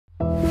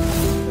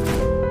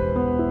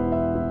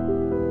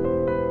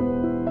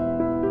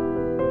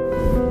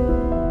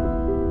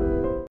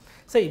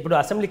So ఇప్పుడు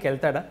అసెంబ్లీకి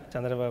వెళ్తాడా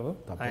చంద్రబాబు?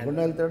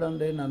 తప్పకుండా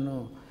వెళ్తాడండి. నన్ను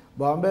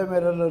బాంబే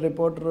మిర్రర్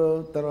రిపోర్టరు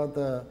తర్వాత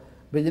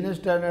బిజినెస్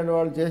స్టాండర్డ్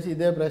వాళ్ళు చేసి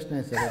ఇదే ప్రశ్న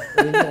వేశారు.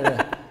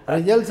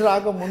 రిజల్ట్స్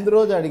రాక ముందు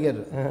రోజు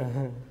అడిగారు.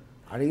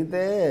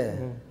 అడిగితే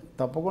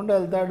తప్పకుండా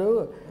వెళ్తాడు,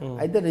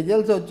 అయితే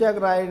రిజల్ట్స్ వచ్చాక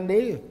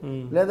రాయండి,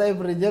 లేదా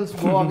ఇప్పుడు రిజల్ట్స్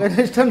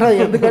అగైనెస్ట్ అని రాయి.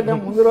 ఎందుకంటే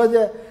ముందు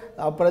రోజే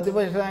ఆ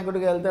ప్రతిపక్ష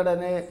నాయకుడికి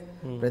వెళ్తాడని,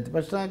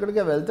 ప్రతిపక్ష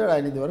నాయకుడిగా వెళ్తాడు.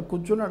 ఆయన ఇదివరకు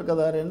కూర్చున్నాడు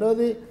కదా.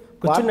 రెండోది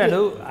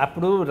కూర్చున్నాడు,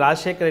 అప్పుడు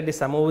రాజశేఖర రెడ్డి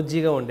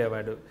సమవుజ్జిగా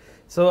ఉండేవాడు.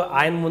 సో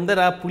ఆయన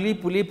ముందర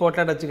పులి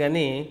పోట్లాడచ్చు,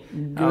 కానీ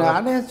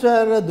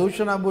జ్ఞానేశ్వర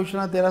దూషణ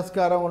భూషణ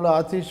తిరస్కారంలో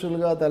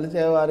ఆశీస్సులుగా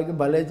తలిచే వారికి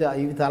భలే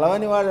ఇవి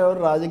తలవని వాడు ఎవరు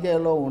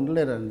రాజకీయాల్లో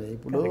ఉండలేరండి.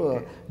 ఇప్పుడు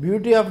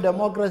బ్యూటీ ఆఫ్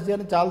డెమోక్రసీ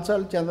అని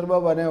చాలాసార్లు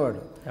చంద్రబాబు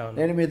అనేవాడు.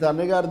 నేను మీ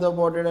తండ్రి గారితో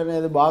పోటాడు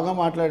అనేది బాగా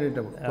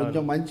మాట్లాడేటప్పుడు,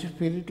 కొంచెం మంచి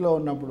స్పిరిట్లో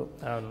ఉన్నప్పుడు.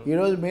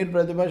 ఈరోజు మీరు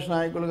ప్రతిపక్ష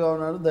నాయకులుగా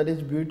ఉన్నారు, that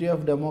is beauty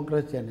of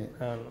democracy అని.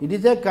 It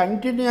is a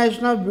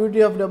continuation of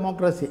beauty of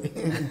democracy.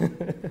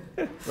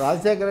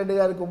 Rajasekhara Reddy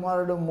గారి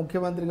కుమారుడు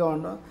ముఖ్యమంత్రిగా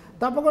ఉండడం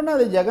తప్పకుండా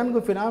అది జగన్కు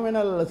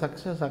ఫినామినల్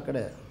సక్సెస్.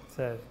 అక్కడే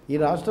ఈ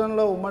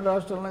రాష్ట్రంలో, ఉమ్మడి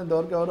రాష్ట్రంలో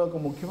ఇంతవరకు ఎవరో ఒక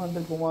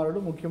ముఖ్యమంత్రి కుమారుడు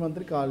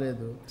ముఖ్యమంత్రి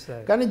కాలేదు.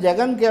 కానీ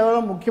జగన్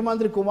కేవలం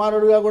ముఖ్యమంత్రి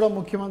కుమారుడుగా కూడా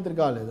ముఖ్యమంత్రి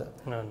కాలేదు.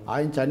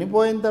 ఆయన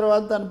చనిపోయిన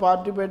తర్వాత తన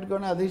పార్టీ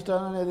పెట్టుకొని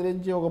అధిష్టానాన్ని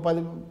ఎదిరించి ఒక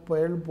 10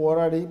 ఏళ్ళు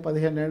పోరాడి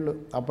 15 ఏళ్ళు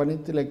అప్పటి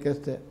నుంచి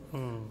లెక్కేస్తే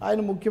ఆయన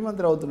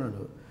ముఖ్యమంత్రి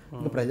అవుతున్నాడు.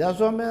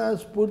 ప్రజాస్వామ్య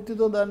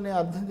స్ఫూర్తితో దాన్ని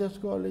అర్థం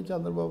చేసుకోవాలి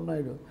చంద్రబాబు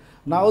నాయుడు.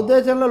 నా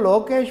ఉద్దేశంలో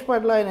లోకేష్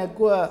పట్ల ఆయన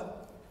ఎక్కువ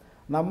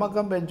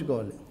నమ్మకం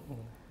పెంచుకోవాలి.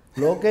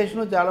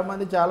 లోకేష్ను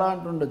చాలామంది చాలా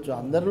అంటుండొచ్చు,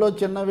 అందరిలో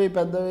చిన్నవి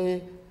పెద్దవి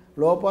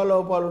లోపాలు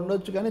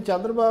ఉండొచ్చు, కానీ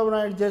చంద్రబాబు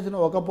నాయుడు చేసిన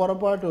ఒక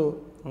పొరపాటు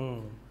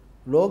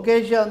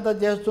లోకేష్ అంతా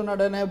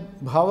చేస్తున్నాడనే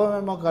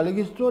భావమేమో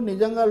కలిగిస్తూ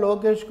నిజంగా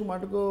లోకేష్కు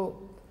మటుకు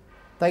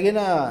తగిన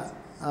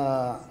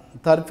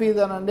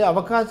తర్ఫీదనండి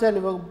అవకాశాలు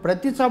ఇవ్వ.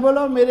 ప్రతి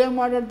సభలో మీరేం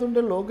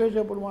మాట్లాడుతుంటే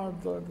లోకేష్ ఎప్పుడు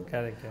మాట్లాడుతున్నాడు?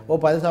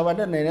 ఓ 10 సభ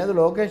అంటే నేనేదో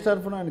లోకేష్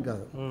తరఫున అని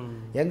కాదు.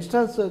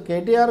 యంగ్స్టర్స్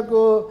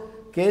కేటీఆర్కు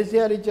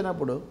కేసీఆర్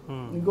ఇచ్చినప్పుడు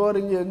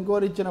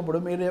ఇంకోరు ఇచ్చినప్పుడు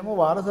మీరేమో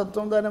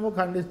వారసత్వం దానేమో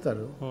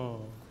ఖండిస్తారు.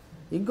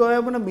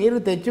 ఇంకోవైపున మీరు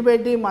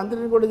తెచ్చిపెట్టి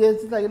మంత్రిని కూడా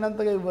చేసి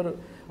తగినంతగా ఇవ్వరు.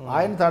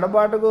 ఆయన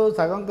తడబాటుకు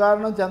సగం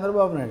కారణం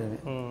చంద్రబాబు నాయుడు.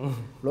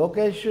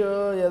 లోకేష్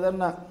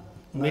ఏదన్నా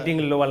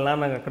మీటింగ్లో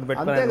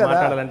అంతే కదా,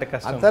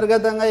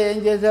 అంతర్గతంగా ఏం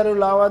చేశారు,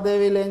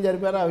 లావాదేవీలు ఏం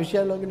జరిపారు, ఆ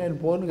విషయాల్లోకి నేను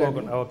పోను.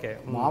 కానీ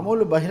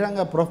మామూలు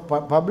బహిరంగ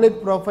పబ్లిక్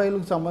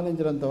ప్రొఫైల్కి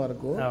సంబంధించినంత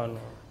వరకు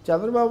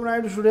Chandrababu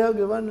Naidu should have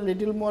given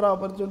little more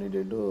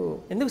opportunity to.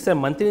 ఎందుకు సార్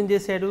మంత్రిని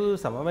చేశాడు,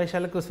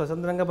 సమావేశాలకు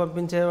స్వతంత్రంగా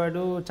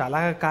పంపించేవాడు, చాలా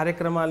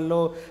కార్యక్రమాల్లో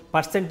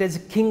పర్సంటేజ్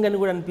కింగ్ అని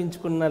కూడా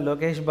అనిపించుకున్న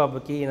లోకేష్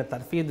బాబుకి ఈయన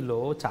తర్ఫీదులో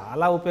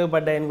చాలా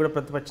ఉపయోగపడ్డాయని కూడా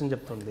ప్రతిపక్షం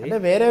చెప్తుంది. అంటే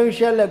వేరే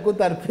విషయాల్లో ఎక్కువ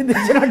తర్ఫీదు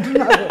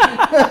ఇచ్చినట్టున్నారు.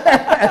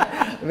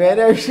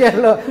 వేరే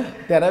విషయాల్లో,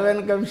 తెర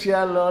వెనుక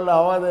విషయాల్లో,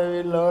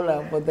 లావాదేవీల్లో,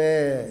 లేకపోతే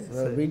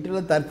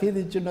వీటిలో తర్ఫీదు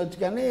ఇచ్చిండొచ్చు,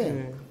 కానీ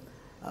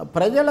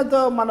ప్రజలతో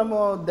మనము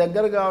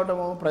దగ్గర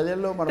కావడము,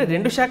 ప్రజల్లో మనం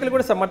 2 శాఖలు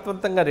కూడా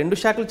సమర్థవంతంగా, 2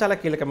 శాఖలు చాలా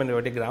కీలకమైన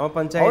ఒకటి గ్రామ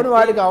పంచాయతీ,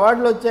 వాడికి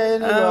అవార్డులు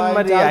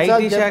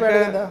వచ్చాయని చెప్పాడు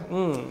కదా.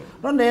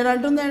 నేను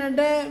అంటుంది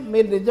ఏంటంటే,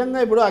 మీరు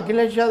నిజంగా ఇప్పుడు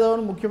అఖిలేష్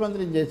యాదవ్ను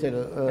ముఖ్యమంత్రిని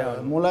చేశారు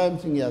ములాయం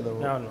సింగ్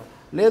యాదవ్,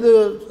 లేదు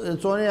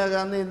సోనియా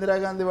గాంధీ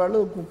ఇందిరాగాంధీ వాళ్ళు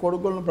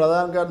కొడుకులను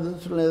ప్రధాన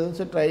కార్యదర్శులు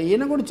ఎట్లా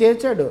ఈయన కూడా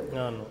చేశాడు.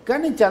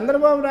 కానీ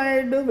చంద్రబాబు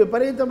నాయుడు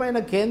విపరీతమైన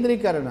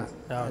కేంద్రీకరణ.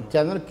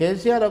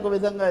 కేసీఆర్ ఒక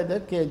విధంగా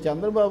అయితే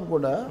చంద్రబాబు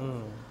కూడా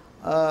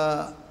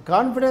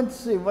కాన్ఫిడెన్స్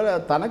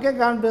తనకే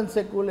కాన్ఫిడెన్స్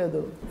ఎక్కువ లేదు.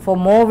 For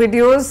more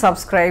videos,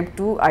 subscribe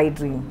to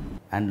iDream.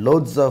 And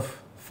loads of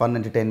fun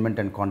entertainment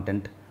and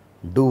content.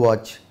 Do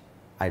watch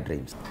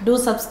iDreams. Do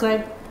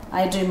subscribe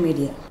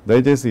iDreamMedia.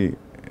 దయచేసి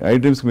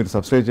iDreams మీరు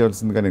సబ్స్క్రైబ్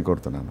చేయాల్సిందిగా నేను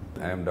కోరుతున్నాను.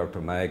 I am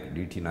Dr. Nayak,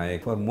 DT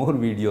Nayak. For more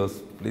videos,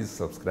 please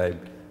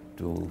subscribe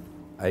to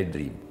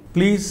iDream.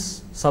 Please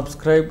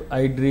subscribe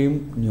iDream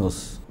News.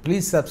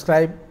 Please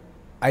subscribe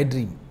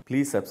iDream.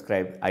 Please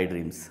subscribe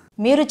iDreams.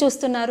 మీరు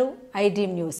చూస్తున్నారు iDream News.